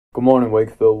Good morning,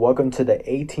 Wakefield. Welcome to the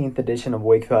 18th edition of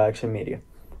Wakefield Action Media.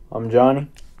 I'm Johnny.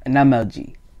 And I'm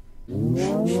LG.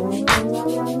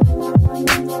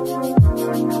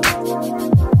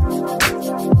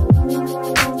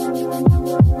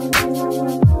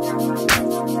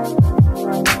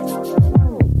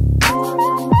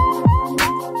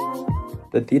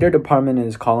 The theater department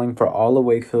is calling for all of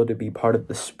Wakefield to be part of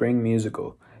the spring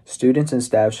musical. Students and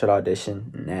staff should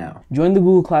audition now. Join the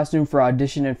Google Classroom for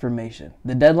audition information.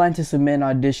 The deadline to submit an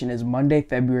audition is Monday,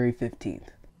 February 15th.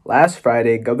 Last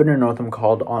Friday, Governor Northam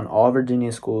called on all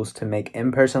Virginia schools to make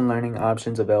in-person learning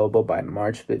options available by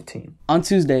March 15th. On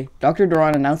Tuesday, Dr.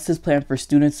 Duran announced his plan for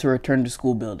students to return to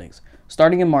school buildings.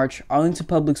 Starting in March, Arlington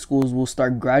Public Schools will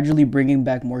start gradually bringing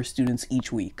back more students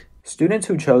each week. Students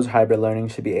who chose hybrid learning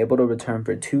should be able to return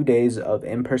for 2 days of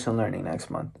in-person learning next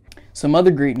month. Some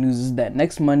other great news is that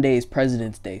next Monday is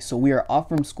President's Day, so we are off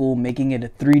from school, making it a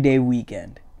 3-day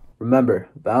weekend. Remember,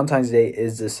 Valentine's Day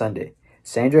is this Sunday.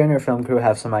 Sandra and her film crew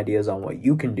have some ideas on what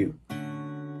you can do.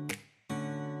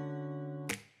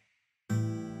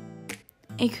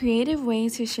 A creative way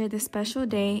to share this special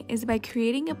day is by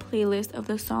creating a playlist of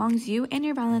the songs you and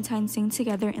your Valentine sing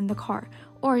together in the car,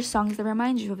 or songs that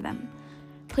remind you of them.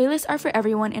 Playlists are for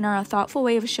everyone and are a thoughtful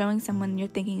way of showing someone you're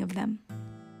thinking of them.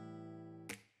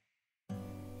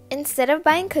 Instead of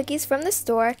buying cookies from the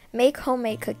store, make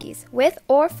homemade cookies with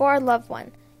or for a loved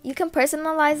one. You can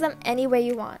personalize them any way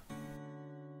you want.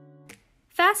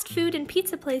 Fast food and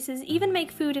pizza places even make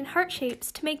food in heart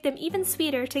shapes to make them even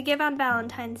sweeter to give on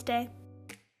Valentine's Day.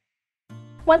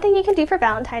 One thing you can do for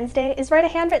Valentine's Day is write a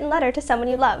handwritten letter to someone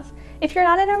you love. If you're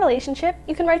not in a relationship,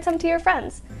 you can write some to your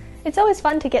friends. It's always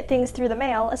fun to get things through the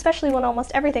mail, especially when almost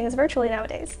everything is virtually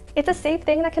nowadays. It's a safe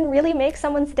thing that can really make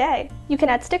someone's day. You can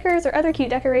add stickers or other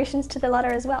cute decorations to the letter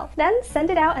as well. Then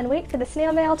send it out and wait for the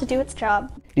snail mail to do its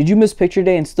job. Did you miss picture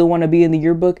day and still want to be in the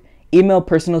yearbook? Email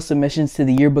personal submissions to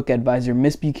the yearbook advisor,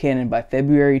 Miss Buchanan, by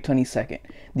February 22nd.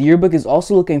 The yearbook is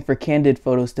also looking for candid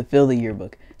photos to fill the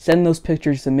yearbook. Send those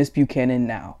pictures to Miss Buchanan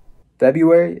now.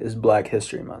 February is Black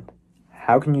History Month.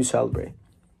 How can you celebrate?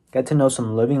 Get to know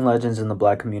some living legends in the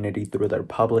Black community through their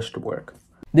published work.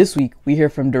 This week, we hear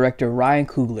from director Ryan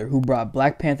Coogler, who brought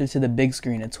Black Panther to the big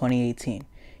screen in 2018.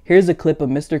 Here's a clip of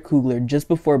Mr. Coogler just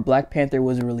before Black Panther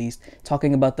was released,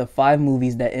 talking about the 5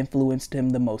 movies that influenced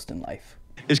him the most in life.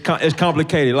 It's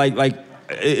complicated.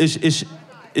 It's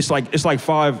like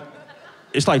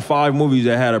five movies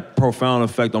that had a profound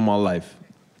effect on my life.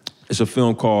 It's a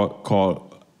film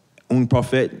called Un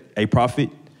Prophète, A Prophet.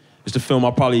 It's the film I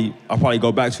probably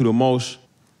go back to the most.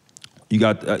 You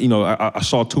got I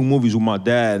saw 2 movies with my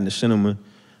dad in the cinema,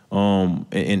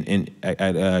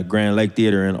 at Grand Lake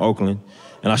Theater in Oakland,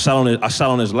 and I sat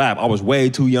on his lap. I was way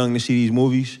too young to see these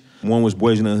movies. One was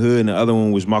Boys in the Hood, and the other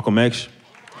one was Malcolm X.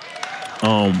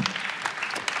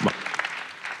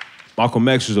 Malcolm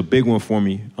X was a big one for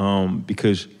me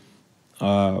because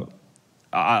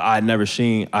I had never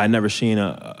seen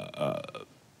a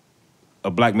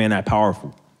black man that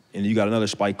powerful. And you got another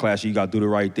Spike classic, You Gotta Do the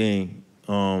Right Thing.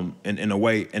 In a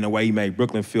way he made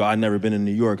Brooklyn feel. I'd never been in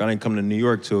New York. I didn't come to New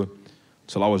York till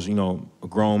I was, a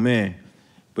grown man.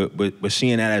 But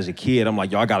seeing that as a kid, I'm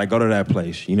like, yo, I gotta go to that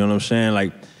place. You know what I'm saying?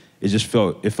 Like, it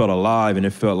felt alive, and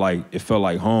it felt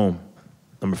like home.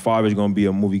 Number 5 is gonna be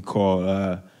a movie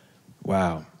called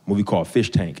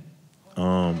Fish Tank,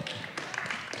 by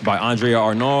Andrea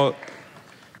Arnaud.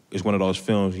 It's one of those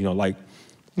films,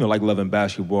 like Love and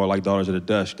Basketball, like Daughters of the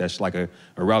Dust. That's like a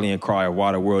rallying cry of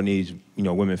why the world needs,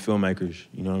 women filmmakers.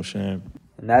 You know what I'm saying?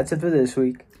 And that's it for this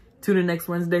week. Tune in next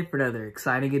Wednesday for another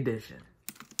exciting edition.